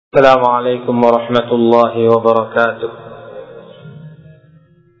السلام عليكم ورحمة الله وبركاته.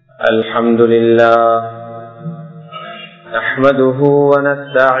 الحمد لله نحمده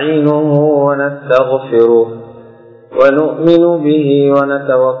ونستعينه ونستغفره ونؤمن به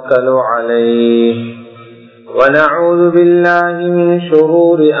ونتوكل عليه ونعوذ بالله من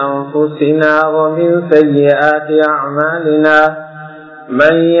شرور أنفسنا ومن سيئات أعمالنا.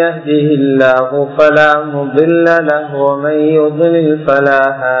 من يهده الله فلا مضل له ومن يضلل فلا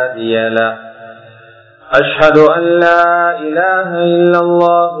هادي له. أشهد أن لا إله إلا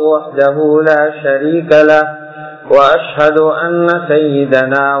الله وحده لا شريك له وأشهد أن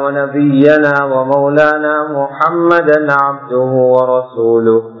سيدنا ونبينا ومولانا محمدا عبده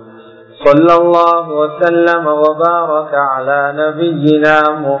ورسوله صلى الله وسلم وبارك على نبينا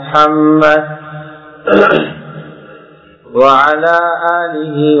محمد وعلى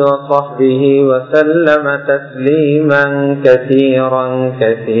آله وصحبه وسلم تسليما كثيرا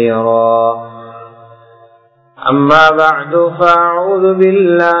كثيرا. أما بعد فأعوذ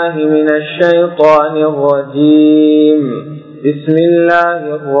بالله من الشيطان الرجيم. بسم الله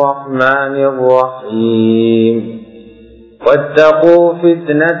الرحمن الرحيم. واتقوا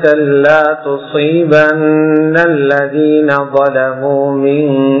فتنة لا تصيبن الذين ظلموا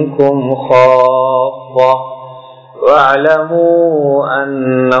منكم خاصة واعلموا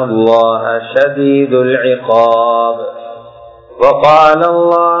أن الله شديد العقاب. وقال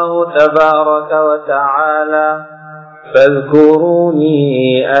الله تبارك وتعالى فاذكروني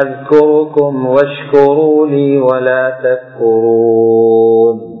أذكركم واشكروا لي ولا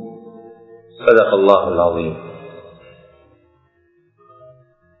تكفرون. صدق الله العظيم.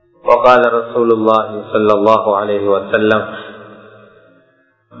 وقال رسول الله صلى الله عليه وسلم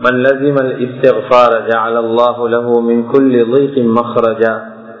من لزم الاستغفار جعل الله له من كل ضيق مخرجا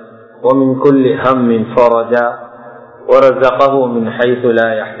ومن كل هم فرجا ورزقه من حيث لا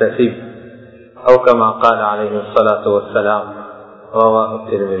يحتسب أو كما قال عليه الصلاة والسلام. رواه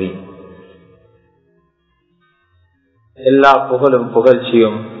الترمذي. எல்லா புகழும்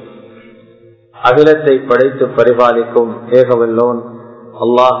புகழ்ச்சியும் அகிலத்தை படைத்து பரிபாலிக்கும் ஏகவல்லோன்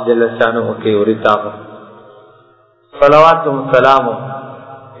அல்லாஹ் ஜல்ல ஷானுவுக்கு உரித்தாகும். ஸலவாத்தும் ஸலாமும்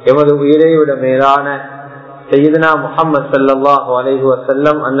எமது உயிரைவிட மேலான சய்யிதுனா முஹம்மது ஸல்லல்லாஹு அலைஹி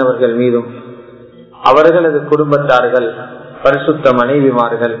வஸல்லம் அன்னவர்கள் மீதும் அவர்களது குடும்பத்தார்கள், பரிசுத்த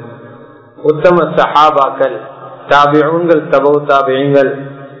மனைவிமார்கள், உத்தம சஹாபாக்கள், தாபிஊன்கள், தபௌ தாபிஈன்கள்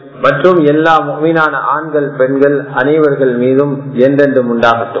மற்றும் எல்லா முஃமினான ஆண்கள் பெண்கள் அனைவர்கள் மீதும் என்றென்றும்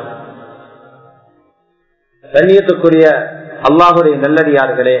உண்டாகட்டும். கண்ணியத்துக்குரிய அல்லாஹுடைய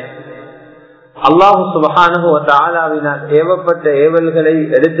நல்லடியார்களே, அல்லாஹு சுப்ஹானஹு வ தஆலாவினால் ஏவப்பட்ட ஏவல்களை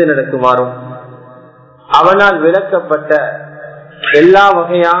எடுத்து நடக்குமாறும் அவனால் விலக்கப்பட்ட எல்லா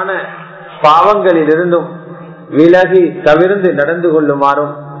வகையான பாவங்களிலிருந்தும் விலகி தவிர்ந்து நடந்து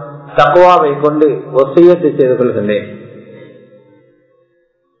கொள்ளுமாறும் தக்வாவை கொண்டு வசியத்து செய்து கொள்கின்றேன்.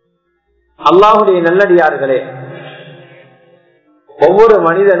 அல்லாஹுடைய நல்லடியார்களே, ஒவ்வொரு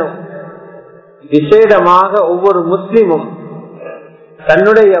மனிதனும் விசேடமாக ஒவ்வொரு முஸ்லிமும்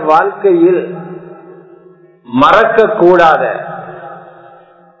தன்னுடைய வாழ்க்கையில் மறக்க கூடாத,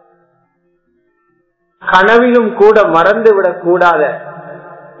 கனவிலும் கூட மறந்துவிடக் கூடாத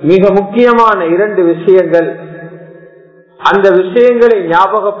மிக முக்கியமான இரண்டு விஷயங்கள். அந்த விஷயங்களை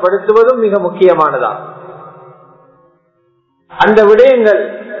ஞாபகப்படுத்துவதும் மிக முக்கியமானதாகும். அந்த விடயங்கள்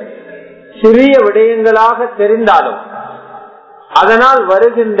சிறிய விடயங்களாக தெரிந்தாலும் அதனால்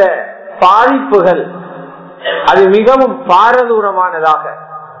வருகின்ற பாதிப்புகள் அது மிகவும் பாரதூரமானதாக,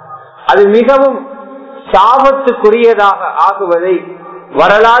 அது மிகவும் சாபத்துக்குரியதாக ஆகுவதை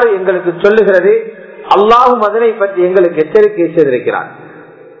வரலாறு எங்களுக்கு சொல்லுகிறது. அல்லாஹும் அதனை பற்றி எங்களுக்கு எச்சரிக்கை செய்திருக்கிறார்.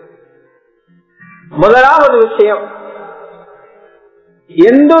 முதலாவது விஷயம்,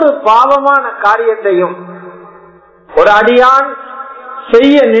 எந்த ஒரு பாவமான காரியத்தையும் ஒரு அடியான்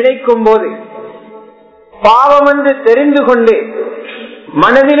செய்ய நினைக்கும் போது பாவம் என்று தெரிந்து கொண்டு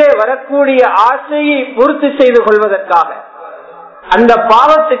மனதிலே வரக்கூடிய ஆசையை பூர்த்தி செய்து கொள்வதற்காக, அந்த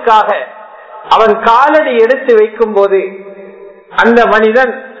பாவத்துக்காக அவன் காலடி எடுத்து வைக்கும் போது அந்த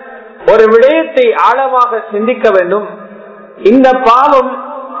மனிதன் ஒரு விடயத்தை ஆழமாக சிந்திக்க வேண்டும். இந்த பாவம்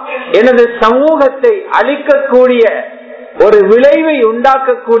எனது சமூகத்தை அழிக்கக்கூடிய ஒரு விளைவை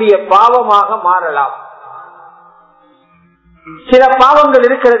உண்டாக்கக்கூடிய பாவமாக மாறலாம். சில பாவங்கள்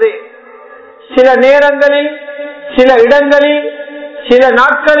இருக்கிறது, சில நேரங்களில், சில இடங்களில், சில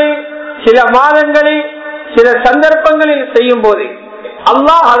நாட்களில், சில மாதங்களில், சில சந்தர்ப்பங்களில் செய்யும் போது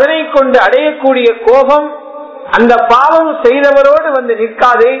அல்லாஹ் அதனை கொண்டு அடையக்கூடிய கோபம் அந்த பாவம் செய்தவரோடு வந்து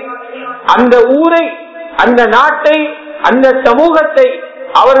நிற்காது. அந்த ஊரை, அந்த நாட்டை, அந்த சமூகத்தை,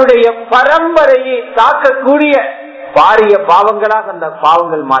 அவருடைய பரம்பரையை தாக்கக்கூடிய பாரிய பாவங்களாக அந்த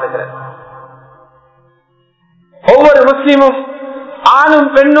பாவங்கள் மாறுகிறது. ஒவ்வொரு முஸ்லிமும் ஆணும்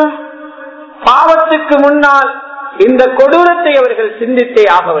பெண்ணும் பாவத்துக்கு முன்னால் இந்த கொடூரத்தை அவர்கள் சிந்தித்தே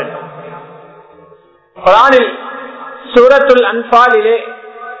ஆக வேண்டும். குர்ஆனில் சூரத்துல் அன்பாலிலே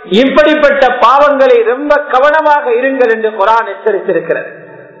இப்படிப்பட்ட பாவங்களை ரொம்ப கவனமாக இருங்கள் என்று குர்ஆன் எச்சரித்திருக்கிறது.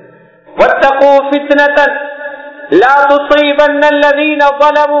 வத்தகூ ஃபித்னதன் லா துஸீபன்ன அல்லதீன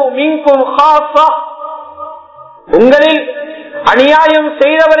ஸலமூ மின்கும் ஹாஸா. உங்களில் அநியாயம்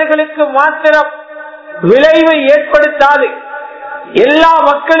செய்தவர்களுக்கு மாத்திரம் விளைவை ஏற்படுத்தாது, எல்லா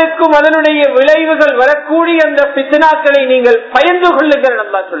மக்களுக்கும் அதனுடைய விளைவுகள் வரக்கூடிய அந்த ஃபித்னாக்களை நீங்கள் பயந்து கொள்ளுங்கள்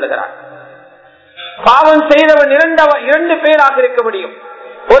அல்லாஹ் சொல்லுகிறார். பாவம் செய்தவன் இரண்டு பேராக இருக்க முடியும்,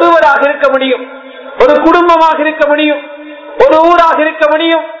 ஒருவராக இருக்க முடியும், ஒரு குடும்பமாக இருக்க முடியும், ஒரு ஊராக இருக்க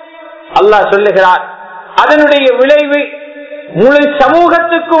முடியும். அல்லாஹ் சொல்லுகிறார் அதனுடைய விளைவு முழு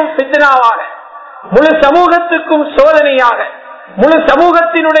சமூகத்துக்கும் ஃபித்னாவாக, முழு சமூகத்துக்கும் சோதனையாக, முழு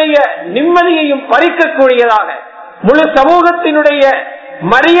சமூகத்தினுடைய நிம்மதியையும் பறிக்கக்கூடியதாக, முழு சமூகத்தினுடைய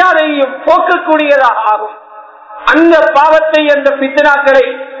மரியாதையையும் போக்கக்கூடியதாக ஆகும். அந்த பாவத்தை, அந்த ஃபித்னாக்களை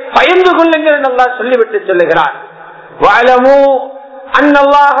பயந்து கொள்ளுங்கள் என்று அல்லாஹ் சொல்லிவிட்டு சொல்லுகிறார். வஅலமூ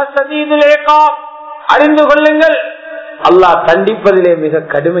அன்னல்லாஹ ஸதீதுல் இகாப். அறிந்து கொள்ளுங்கள் அல்லாஹ் தண்டிப்பதிலே மிக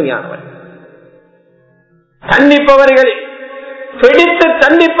கடுமையானவன். தண்டிப்பவர்களில், பிடித்து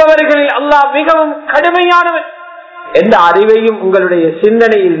தண்டிப்பவர்களில் அல்லாஹ் மிகவும் கடுமையானவன் என்ற அறிவையும் உங்களுடைய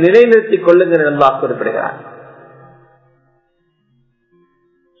சிந்தனையில் நிலைநிறுத்திக் கொள்ளுங்கள் என்று அல்லாஹ் குறிப்பிடுகிறார்.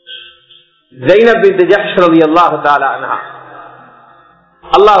 ஸைனப் பின்த் ஜஹ்ஷ் ரலியல்லாஹு தஆலா அன்ஹா,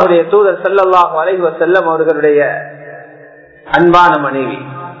 அல்லாஹ்வுடைய தூதர் ஸல்லல்லாஹு அலைஹி வஸல்லம் அவர்களுடைய அன்பான மனைவி.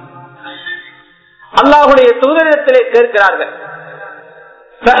 அல்லாஹ்வுடைய தூதரிடத்திலே கேட்கிறார்கள்.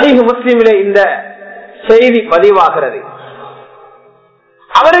 ஸஹீஹ் முஸ்லிமிலே இந்த செய்தி பதிவாகிறது.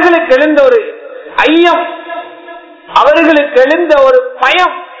 அவர்களுக்கு எழுந்த ஒரு ஐயம், அவர்களுக்கு எழுந்த ஒரு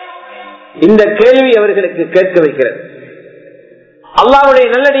பயம், இந்த கேள்வி அவர்களுக்கு கேட்க வைக்கிறது. அல்லாஹ்வுடைய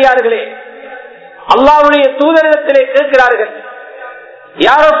நல்லடியார்களே, அல்லாஹ்வுடைய தூதரிடத்திலே கேட்கிறார்கள்,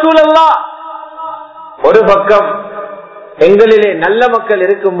 யா ரசூலல்லாஹ், ஒரு பக்கம் எங்களிலே நல்ல மக்கள்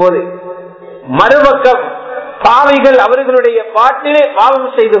இருக்கும் போது, மறுபக்கம் பாவிகள் அவர்களுடைய பாட்டிலே பாவம்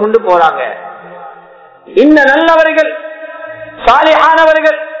செய்து கொண்டு போறாங்க. இந்த நல்லவர்கள்,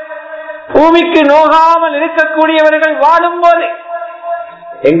 சாலிஹானவர்கள், பூமிக்கு நோகாமல் இருக்கக்கூடியவர்கள் வாழும் போது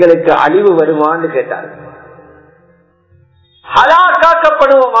எங்களுக்கு அழிவு வருமான்னு கேட்டார்கள்.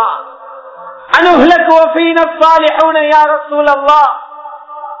 ஹலாக்காக்கப்படுவோமா?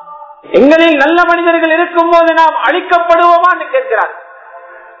 எங்களில் நல்ல மனிதர்கள் இருக்கும் போது நாம் அழிக்கப்படுவோமா என்று கேட்கிறார்.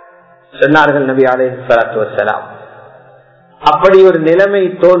 சொன்னார்கள் நபி அலைஹிஸ்ஸலாத்து வஸ்ஸலாம், அப்படி ஒரு நிலைமை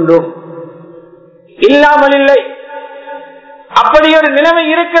தோன்றும், இல்லாமல் இல்லை. அப்படி ஒரு நிலைமை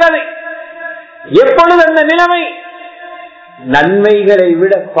இருக்கிறது. எப்பொழுது அந்த நிலைமை? நன்மைகளை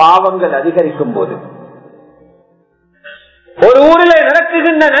விட பாவங்கள் அதிகரிக்கும் போது. ஒரு ஊரிலே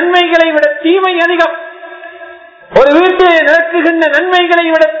நடக்குகின்ற நன்மைகளை விட தீமை அதிகம், ஒரு வீட்டிலே நடக்குகின்ற நன்மைகளை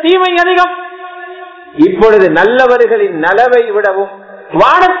விட தீமை அதிகம். இப்பொழுது நல்லவர்களின் நலவை விடவும்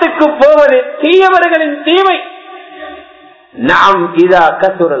வானத்துக்கு போவது தீயவர்களின் தீமை. நாம் இதா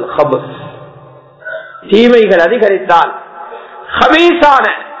கசுரல் ஹபுஸ், தீமைகள் அதிகரித்தால், ஹபீஸான,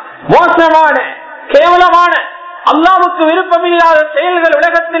 மோசமான, கேவலமான, அல்லாஹ்வுக்கு விருப்பமில்லாத செயல்கள்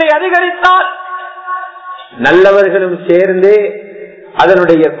உலகத்திலே அதிகரித்தால், நல்லவர்களும் சேர்ந்தே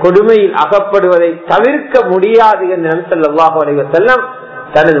அதனுடைய கொடுமையில் அகப்படுவதை தவிர்க்க முடியாது என்று நபி ஸல்லல்லாஹு அலைஹி வஸல்லம்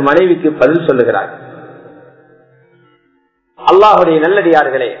தனது மனைவிக்கு பதில் சொல்லுகிறார். அல்லாஹ்வுடைய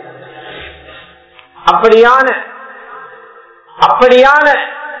நல்லடியார்களே, அப்படியான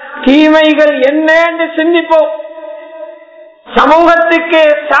தீமைகள் என்ன என்று சிந்திப்போம். சமூகத்துக்கு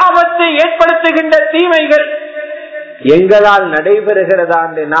சாபத்தை ஏற்படுத்துகின்ற தீமைகள் எங்களால் நடைபெறுகிறதா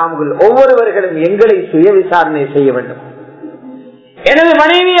என்று நாங்கள் ஒவ்வொருவர்களும் எங்களை சுய விசாரணை செய்ய வேண்டும். எனது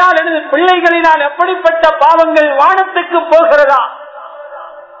மனைவியால், எனது பிள்ளைகளினால் எப்படிப்பட்ட பாவங்கள் வானத்துக்கு போகிறதா?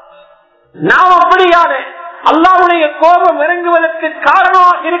 நாம் அப்படியான அல்லாஹ்வுடைய கோபம் இறங்குவதற்கு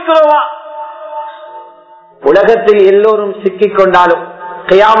காரணமாக இருக்கிறோமா? உலகத்தில் எல்லோரும் சிக்கிக் கொண்டாலும்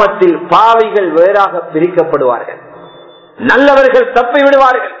கியாமத்தில் பாவிகள் வேறாக பிரிக்கப்படுவார்கள், நல்லவர்கள் தப்பி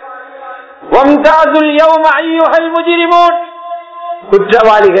விடுவார்கள்.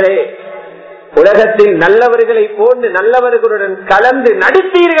 குற்றவாளிகளே, உலகத்தில் நல்லவர்களை போன்று நல்லவர்களுடன் கலந்து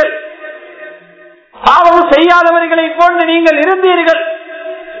நடித்தீர்கள், பாவம் செய்யாதவர்களை போன்று நீங்கள் இருந்தீர்கள்.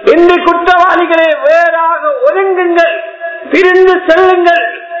 இன்று குற்றவாளிகளே வேறாக ஒதுங்குங்கள், பிரிந்து செல்லுங்கள்,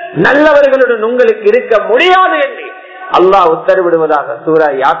 நல்லவர்களுடன் உங்களுக்கு இருக்க முடியாது என்று அல்லாஹ் உத்தரவிடுவதாக சூரா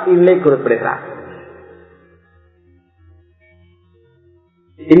யாசீனிலே குறிப்பிடுகிறார்.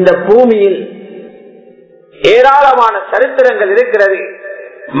 இந்த பூமியில் ஏராளமான சரித்திரங்கள் இருக்கிறது.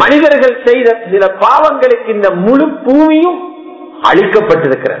 மனிதர்கள் செய்த சில பாவங்களுக்கு இந்த முழு பூமியும்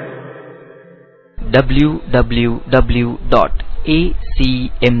அழிக்கப்பட்டிருக்கிறது. www.acmyc.com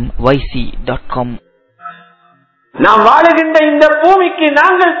நாம் வாழுகின்ற இந்த பூமிக்கு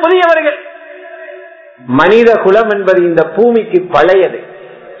நாங்கள் புதியவர்கள். மனித குலம் என்பது இந்த பூமிக்கு பழையது.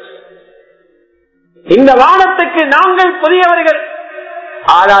 இந்த வானத்துக்கு நாங்கள் புதியவர்கள்,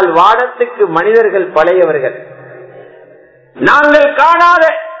 ஆனால் வானத்துக்கு மனிதர்கள் பழையவர்கள். நாங்கள் காணாத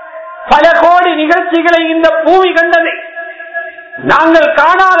பல கோடி நிகழ்ச்சிகளை இந்த பூமி கண்டது. நாங்கள்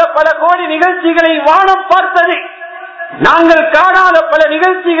காணாத பல கோடி நிகழ்ச்சிகளை வானம் பார்த்தது. நாங்கள் காணாத பல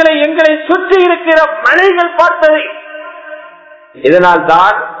நிகழ்ச்சிகளை எங்களை சுற்றி இருக்கிற மலைகள் பார்த்தது. இதனால்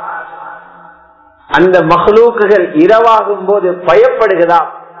தான் அந்த மஹ்லூக்குகள் இரவாகும் போது பயப்படுகிறார்,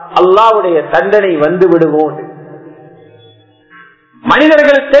 அல்லாஹ்வுடைய தண்டனை வந்து விடுவோம்.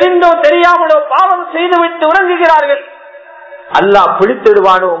 மனிதர்கள் தெரிந்தோ தெரியாமலோ பாவம் செய்துவிட்டு உறங்குகிறார்கள். அல்லாஹ்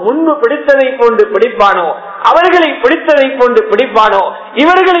பிடித்திடுவானோ, முன்பு பிடித்ததை போன்று பிடிப்பானோ, அவர்களை பிடித்ததை போன்று பிடிப்பானோ,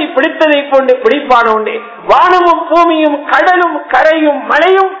 இவர்களை பிடித்ததை போன்று பிடிப்பானோ. வானமும் பூமியும் கடலும் கரையும்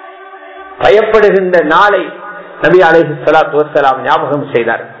மலையும் பயப்படுகின்ற நாளை நபி அலைஹிஸ்ஸலாத்து வஸ்ஸலாம் ஞாபகம்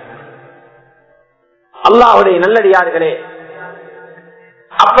செய்தார். அல்லாஹ்வுடைய நல்லடியார்களே,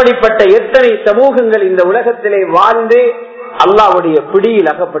 அப்படிப்பட்ட எத்தனை சமூகங்கள் இந்த உலகத்திலே வாழ்ந்து அல்லாஹ்வுடைய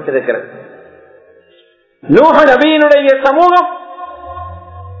பிடியில் அகப்பட்டிருக்கிறது. நூஹ் நபியினுடைய சமூகம்,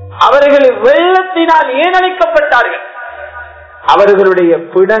 அவர்கள் வெள்ளத்தினால் ஏன் அழிக்கப்பட்டார்கள்? அவர்களுடைய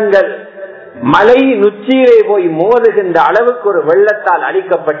பிணங்கள் மலையின் உச்சியிலே போய் மோதுகின்ற அளவுக்கு ஒரு வெள்ளத்தால்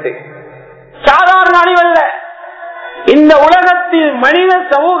அழிக்கப்பட்டு, சாதாரண அழிவல்ல, இந்த உலகத்தில் மனித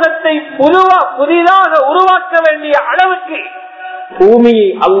சமூகத்தை புதிதாக உருவாக்க வேண்டிய அளவுக்கு பூமியை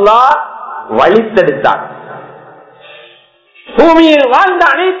அல்லாஹ் வழித்தெடுத்தார். பூமியில் வாழ்ந்த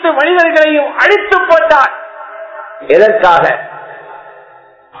அனைத்து மனிதர்களையும் அழித்து போட்டார். எதற்காக?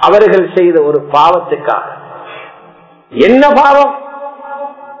 அவர்கள் செய்த ஒரு பாவத்துக்காக. என்ன பாவம்?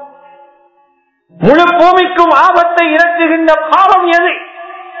 முழு பூமிக்கும் ஆபத்தை இறக்குகின்ற பாவம் எது?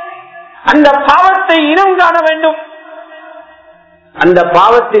 அந்த பாவத்தை இனம் காண வேண்டும். அந்த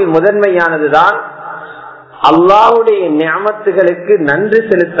பாவத்தில் முதன்மையானதுதான் அல்லாஹ்வுடைய நிஅமத்துகளுக்கு நன்றி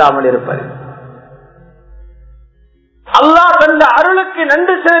செலுத்தாமல் இருப்பது. அல்லாஹ் தந்த அருளுக்கு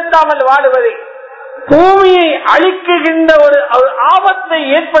நன்றி செலுத்தாமல் வாழுவது பூமியை அழிக்குகின்ற ஒரு ஆபத்தை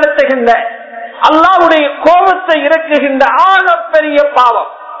ஏற்படுத்துகின்ற, அல்லாஹ்வுடைய கோபத்தை இறக்குகின்ற ஆகப்பெரிய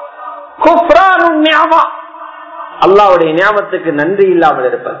பாவம். குஃப்ரானுன் நிஅமா, அல்லாஹ்வுடைய நிஅமத்துக்கு நன்றி இல்லாமல்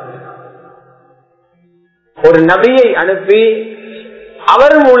இருப்பது. ஒரு நபியை அனுப்பி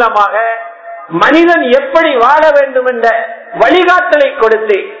அவர் மூலமாக மனிதன் எப்படி வாழ வேண்டும் என்ற வழிகாட்டலை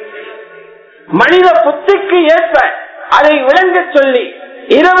கொடுத்து, மனித புத்திக்கு ஏற்ப அதை விளங்க சொல்லி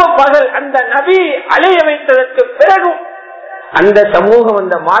இரவு பகல் அந்த நபியை அலைய வைத்ததற்கு பிறகும் அந்த சமூகம்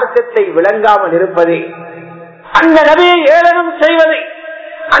அந்த மார்க்கத்தை விளங்காமல் இருப்பது, அந்த நபியை ஏளனம் செய்வது,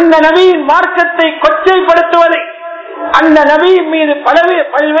 அந்த நபியின் மார்க்கத்தை கொச்சைப்படுத்துவது, அந்த நபியின் மீது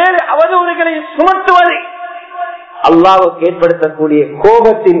பல்வேறு அவதூறுகளை சுமத்துவது அல்லாஹ்வுக்கு ஏற்படுத்தக்கூடிய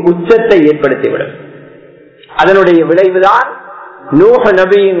கோபத்தின் உச்சத்தை ஏற்படுத்திவிடும். அதனுடைய விளைவுதான் நூஹ்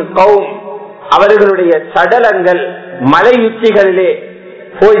நபியின் கௌம், அவர்களுடைய சடலங்கள் மலையுச்சிகளிலே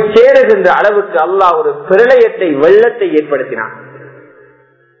போய் சேருகின்ற அளவுக்கு அல்லாஹ் ஒரு பிரளயத்தை, வெள்ளத்தை ஏற்படுத்தினான்.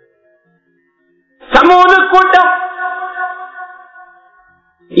 சமூக கூட்டம்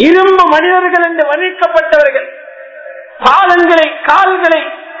இரும்பு மனிதர்கள் என்று வர்ணிக்கப்பட்டவர்கள், பாதங்களை கால்களை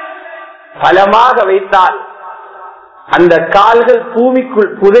பலமாக வைத்தால் அந்த கால்கள்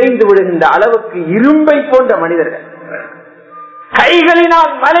பூமிக்குள் புதைந்து விடுகின்ற அளவுக்கு இரும்பை போன்ற மனிதர்கள்,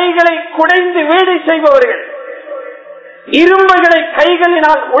 கைகளினால் மலைகளை குடைந்து வீடு செய்பவர்கள், இரும்புகளை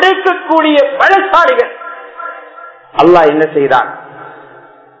கைகளினால் உடைக்கக்கூடிய பலசாலிகள். அல்லாஹ் என்ன செய்தான்?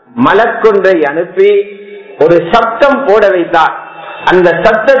 மலக்கொன்றை அனுப்பி ஒரு சப்தம் போட வைத்தார். அந்த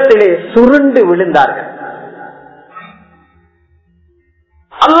சப்தத்திலே சுருண்டு விழுந்தார்கள்.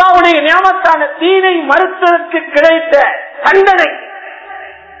 அல்லாஹ்வுடைய நியமத்தான தீனை மறுத்ததற்கு கிடைத்த தண்டனை.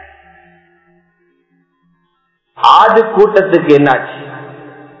 ஆது கூட்டத்துக்கு என்னாச்சு?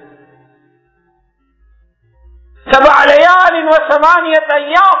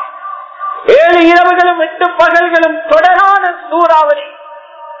 7 இரவுகளும் 8 பகல்களும் தொடரான சூறாவளி.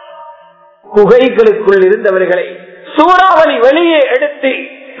 குகைகளுக்குள் இருந்தவர்களை சூறாவளி வெளியே எடுத்து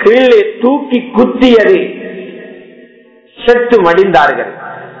கீழே தூக்கி குத்தியது. செத்து மடிந்தார்கள்.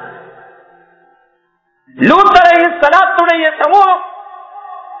 லூத் அலைஹிஸ்ஸலாத்துடைய சமூகம்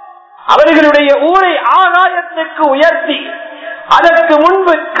அவர்களுடைய ஊரை ஆகாயத்துக்கு உயர்த்தி, அதற்கு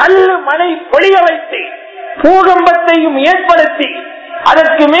முன்பு கல்லு மழை பொழிய வைத்து, பூகம்பத்தையும் ஏற்படுத்தி,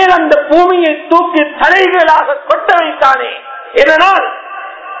 அதற்கு மேல் அந்த பூமியை தூக்கி தலைகளாக கொட்ட வைத்தானே. இதனால்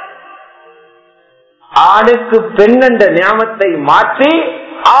ஆணுக்கு பெண் என்ற நியமத்தை மாற்றி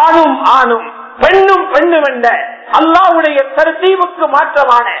ஆணும் ஆணும் பெண்ணும் பெண்ணும் என்ற அல்லாஹ்வுடைய தர்தீபுக்கு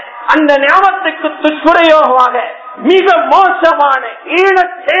மாற்றமான அந்த நியமத்துக்கு துஷ்பிரயோகமாக மிக மோசமான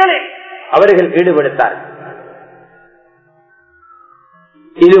ஈழச் செயலில் அவர்கள் ஈடுபடுத்தார்கள்.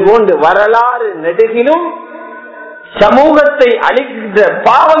 இதுபோன்று வரலாறு நெடுகிலும் சமூகத்தை அழிக்கின்ற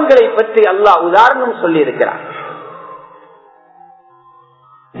பாவங்களை பற்றி அல்லாஹ் உதாரணம் சொல்லி இருக்கிறார்.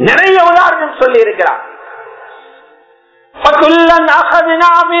 நிறைய உதாரணம் சொல்லி இருக்கிறார்.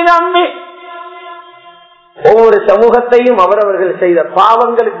 ஒவ்வொரு சமூகத்தையும் அவரவர்கள் செய்த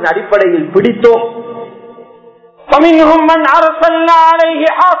பாவங்களின் அடிப்படையில் பிடித்தோம்.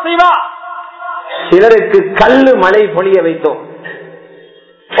 சிலருக்கு கல்லு மழை பொழிய வைத்தோம்.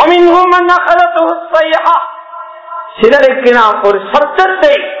 சிலருக்கு நாம் ஒரு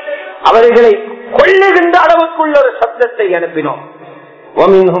சப்தத்தை, அவர்களை கொள்ளுகின்ற அளவுக்குள்ள ஒரு சப்தத்தை அனுப்பினோம்.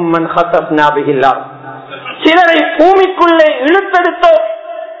 சிலரை பூமிக்குள்ளே இழுத்தெடுத்தோம்.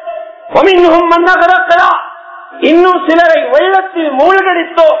 இன்னும் சிலரை வெள்ளத்தில்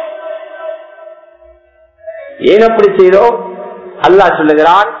மூழ்கடித்தோம். ஏன் அப்படி செய்தோம்? அல்லாஹ்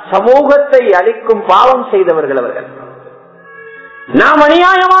சொல்லுகிறான், சமூகத்தை அழிக்கும் பாவம் செய்தவர்கள் அவர்கள். நாம்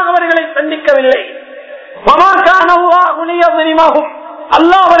அநியாயமாக அவர்களை சந்திக்கவில்லை.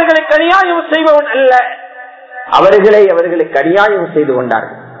 அல்லாஹ் அவர்களுக்கு அநியாயம் செய்பவன் அல்ல, அவர்களுக்கு அநியாயம் செய்து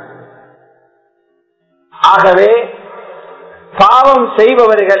கொண்டார்கள். ஆகவே பாவம்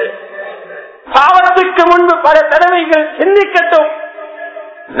செய்பவர்கள் பாவத்துக்கு முன்பு பல தடவைகள் சிந்திக்கட்டும்.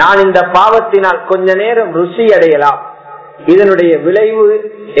 நான் இந்த பாவத்தினால் கொஞ்ச நேரம் ருசி அடையலாம், இதனுடைய விளைவு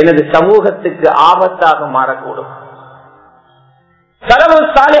எனது சமூகத்துக்கு ஆபத்தாக மாறக்கூடும். சலவு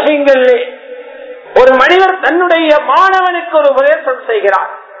சாலிஹீன்களிலே ஒரு மனிதர் தன்னுடைய மாணவனுக்கு ஒரு உபதேசம்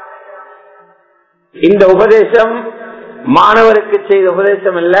செய்கிறார். இந்த உபதேசம் மாணவருக்கு செய்த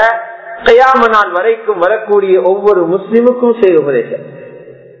உபதேசம் அல்ல, கியாம நாள் வரைக்கும் வரக்கூடிய ஒவ்வொரு முஸ்லிமுக்கும் செய்த உபதேசம்.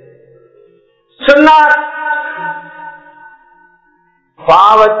 சொன்னார்,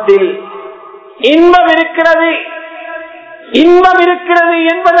 பாவத்தில் இன்பம் இருக்கிறது, இன்பம் இருக்கிறது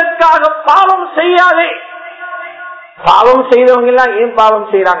என்பதற்காக பாவம் செய்யாதே. பாவம் செய்தவங்க எல்லாம் ஏன் பாவம்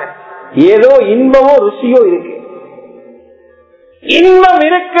செய்யறாங்க? ஏதோ இன்பமோ ருசியோ இருக்கு. இன்பம்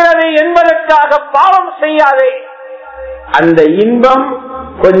இருக்கிறது என்பதற்காக பாவம் செய்யாதே. அந்த இன்பம்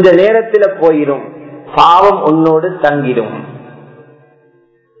கொஞ்ச நேரத்தில் போயிடும், பாவம் உன்னோடு தங்கிடும்.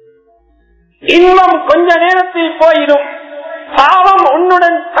 இன்பம் கொஞ்ச நேரத்தில் போயிடும், பாவம்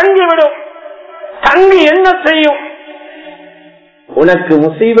உன்னுடன் தங்கிவிடும். தங்கி என்ன செய்யும்? உனக்கு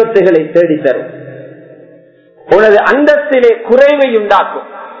முசீபத்துகளை தேடித்தரும், உனது அந்தஸ்திலே குறைவை உண்டாக்கும்,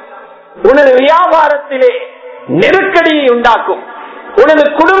 உனது வியாபாரத்திலே நெருக்கடியை உண்டாக்கும், உனது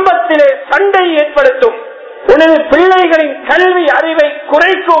குடும்பத்திலே சண்டை ஏற்படுத்தும், உனது பிள்ளைகளின் கல்வி அறிவை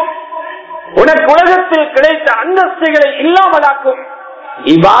குறைக்கும், உனக்கு உலகத்தில் கிடைத்த அந்தஸ்துகளை இல்லாமலாக்கும்,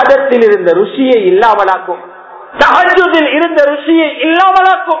 இபாதத்தில் இருந்த ருசியை இல்லாமலாக்கும், தஹஜ்ஜுதில் இருந்த ருசியை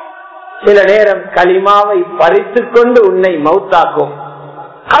இல்லாமலாக்கும். சில நேரம் கலிமாவை பறித்துக் கொண்டு உன்னை மௌத்தாக்கும்,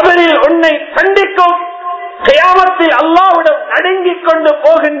 கபரில் உன்னை கண்டிக்கும், கியாமத்தில் அல்லாஹ்விடம் நடுங்கிக் கொண்டு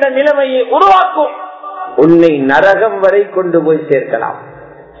போகின்ற நிலைமையை உருவாக்கும், உன்னை நரகம் வரை கொண்டு போய் சேர்க்கலாம்.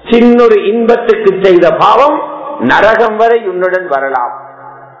 சின்னொரு இன்பத்துக்கு செய்த பாவம் நரகம் வரை உன்னுடன் வரலாம்.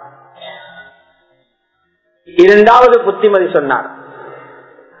 இரண்டாவது புத்திமதி சொன்னார்,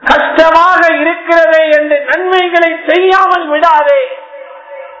 கஷ்டமாக இருக்கிறதே என்று நன்மைகளை செய்யாமல் விடாதே.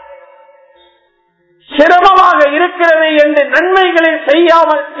 சிரமமாக இருக்கிறது என்று நன்மைகளை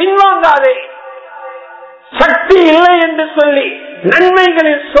செய்யாமல் பின்வாங்காதே. சக்தி இல்லை என்று சொல்லி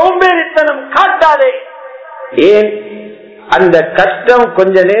நன்மைகளில் சோம்பேறித்தனம் காட்டாதே. ஏன்? அந்த கஷ்டம்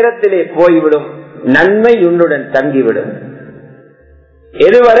கொஞ்ச நேரத்திலே போய்விடும், நன்மை உன்னுடன் தங்கிவிடும்.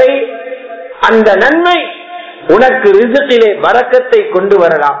 எதுவரை? அந்த நன்மை உனக்கு ரிஸ்கிலே பரக்கத்தை கொண்டு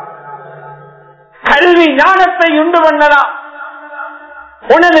வரலாம், கல்வி ஞானத்தை உண்டு பண்ணலாம்,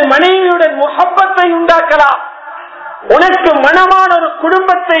 உனது மனைவியுடன் முஹப்பத்தை உண்டாக்கலாம், உனக்கு மனமான ஒரு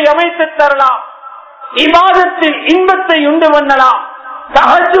குடும்பத்தை அமைத்து தரலாம், இபாதத்தில் இன்பத்தை உண்டு பண்ணலாம்,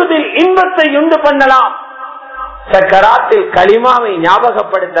 தஹஜ்ஜுதில் இன்பத்தை உண்டு பண்ணலாம், சக்கராத்தில் கலிமாவை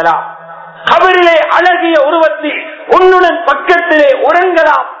ஞாபகப்படுத்தலாம், கபரிலே அழகிய உருவத்தில் உன்னுடன் பக்கத்திலே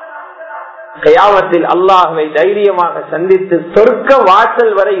உறங்கலாம், கியாமத்தில் அல்லாஹ்வை தைரியமாக சந்தித்து சொர்க்க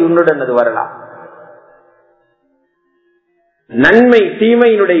வாசல் வரை உன்னுடன் அது வரலாம். நன்மை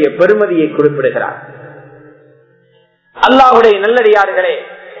தீமையினுடைய பெருமதியை குறிப்பிடுகிறார். அல்லாஹ்வுடைய நல்லடியார்களே,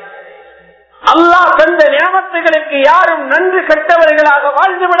 அல்லாஹ் தந்த நியமத்துகளுக்கு யாரும் நன்றி கட்டவர்களாக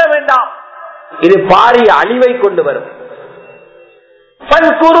வாழ்ந்துவிட வேண்டாம். இது பாரிய அழிவை கொண்டு வரும்.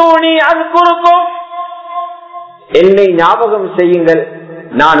 என்னை ஞாபகம் செய்யுங்கள்,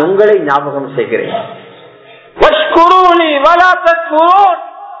 நான் உங்களை ஞாபகம் செய்கிறேன்.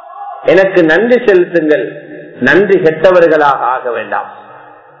 எனக்கு நன்றி செலுத்துங்கள், நன்றி கெட்டவர்களாக ஆக வேண்டாம்,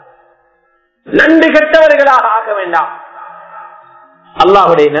 நன்றி கெட்டவர்களாக ஆக வேண்டாம்.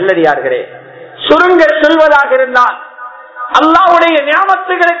 அல்லாஹ்வுடைய நல்லடியார்களே, சுருங்க சொல்வதாக இருந்தால் அல்லாஹ்வுடைய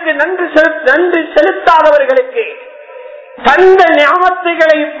நியாமத்துகளுக்கு நன்றி செலுத்தாதவர்களுக்கு, தந்த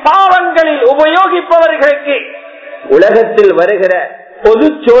நியாமத்துகளை பாவங்களில் உபயோகிப்பவர்களுக்கு உலகத்தில் வருகிற பொது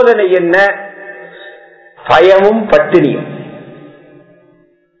சோதனை என்ன? பயமும் பட்டினியும்.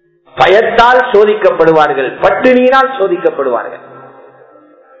 பயத்தால் சோதிக்கப்படுவார்கள், பட்டினியினால் சோதிக்கப்படுவார்கள்.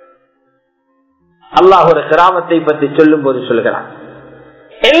 அல்லாஹ் ஒரு கிராமத்தை பற்றி சொல்லும் போது சொல்கிறான்,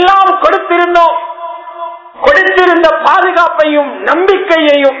 எல்லாம் கொடுத்திருந்தோம், கொடுத்திருந்த பாதுகாப்பையும்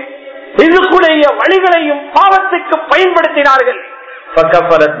நம்பிக்கையையும் ரிஸ்குடைய வழிகளையும் பாவத்துக்கு பயன்படுத்தினார்கள்.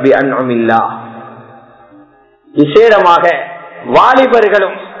 விசேடமாக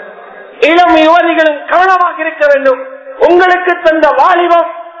வாலிபர்களும் இளம் யுவதிகளும் கவனமாக இருக்க வேண்டும். உங்களுக்கு தந்த வாலிபம்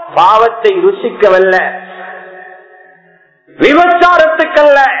பாவத்தை ருசிக்கவல்ல,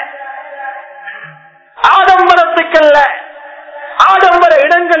 விபச்சாரத்துக்கல்ல, ஆடம்பரத்துக்கல்ல, ஆடம்பர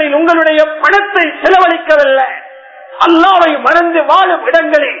இடங்களில் உங்களுடைய பணத்தை செலவழிக்கவில்லை, அல்லாஹ்வை மறந்து வாழும்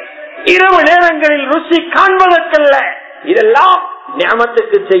இடங்களில் இரவு நேரங்களில் ருசி காண்பதற்கல்ல. இதெல்லாம்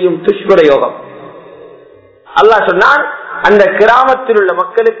நியமத்துக்கு செய்யும் துஷ்பிரயோகம். அல்லாஹ் சொன்னான், அந்த கிராமத்தில் உள்ள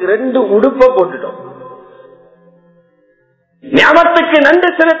மக்களுக்கு 2 உடுப்பை போட்டுட்டோம். நியமத்துக்கு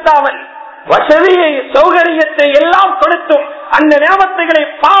நன்றி செலுத்தாமல் வசதியை சௌகரியத்தை எல்லாம் கொடுத்தும் அந்த நியமத்துகளை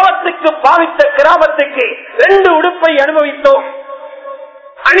பாவத்துக்கு பாவித்த கிராமத்துக்கு 2 உடுப்பை அனுபவித்தோம்,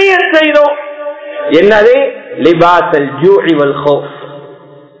 அணிய செய்தோம். என்னது? லிபாஸல் ஜூஇ வல் ஹௌஃப்,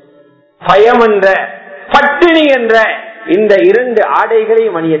 பயம் என்ற பட்டினி என்ற இந்த 2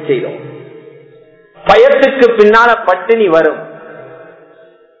 ஆடைகளையும் அணிய செய்தோம். பயத்துக்கு பின்னால பட்டினி வரும்.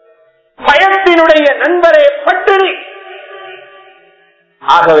 பயத்தினுடைய நண்பரே பட்டினி.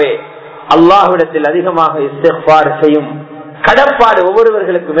 ஆகவே அல்லாஹ்விடத்தில் அதிகமாக இஸ்திக்ஃபார் செய்யும் கடப்பாடு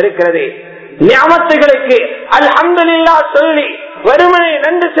ஒவ்வொருவர்களுக்கும் இருக்கிறது. நியமத்துகளுக்கு அல்ஹம்துலில்லாஹ் சொல்லி வெறுமனே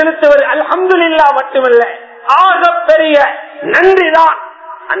நன்றி செலுத்துவது அல்ஹம்துலில்லாஹ் மட்டுமல்ல, ஆக பெரிய நன்றிதான்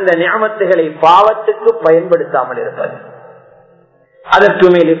அந்த நியமத்துகளை பாவத்துக்கு பயன்படுத்தாமல் இருப்பது. அதற்கு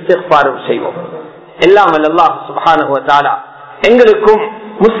மேல் இஸ்திக்ஃபாரும் செய்வோம். எல்லாம் அல்லாஹ் சுப்ஹானஹு வ தஆலா எங்களுக்கும்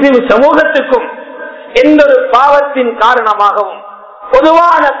முஸ்லிம் சமூகத்துக்கும் எந்த ஒரு பாவத்தின் காரணமாகவும்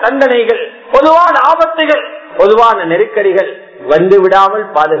பொதுவான தண்டனைகள், பொதுவான ஆபத்துகள், பொதுவான நெருக்கடிகள் வந்து விடாமல்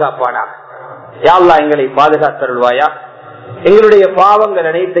பாதுகாப்பானா. யா அல்லாஹ் எங்களை பாதுகாத்தருள்வாயா, எங்களுடைய பாவங்கள்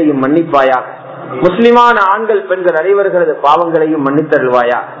அனைத்தையும் மன்னிப்பாயாக, முஸ்லிமான ஆண்கள் பெண்கள் அனைவர்களது பாவங்களையும்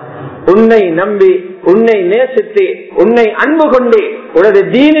மன்னித்தருள்வாயா. உன்னை நம்பி, உன்னை நேசித்து, உன்னை அன்பு கொண்டு, உனது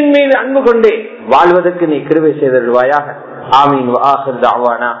தீனின் மீது அன்பு கொண்டு வாழ்வதற்கு நீ கிருபை செய்தருள்வாயாக. ஆமீன். வ ஆகிர்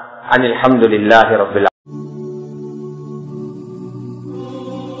தஅவானா அனில் ஹம்துலில்லாஹி ரப்பில் ஆலமீன்.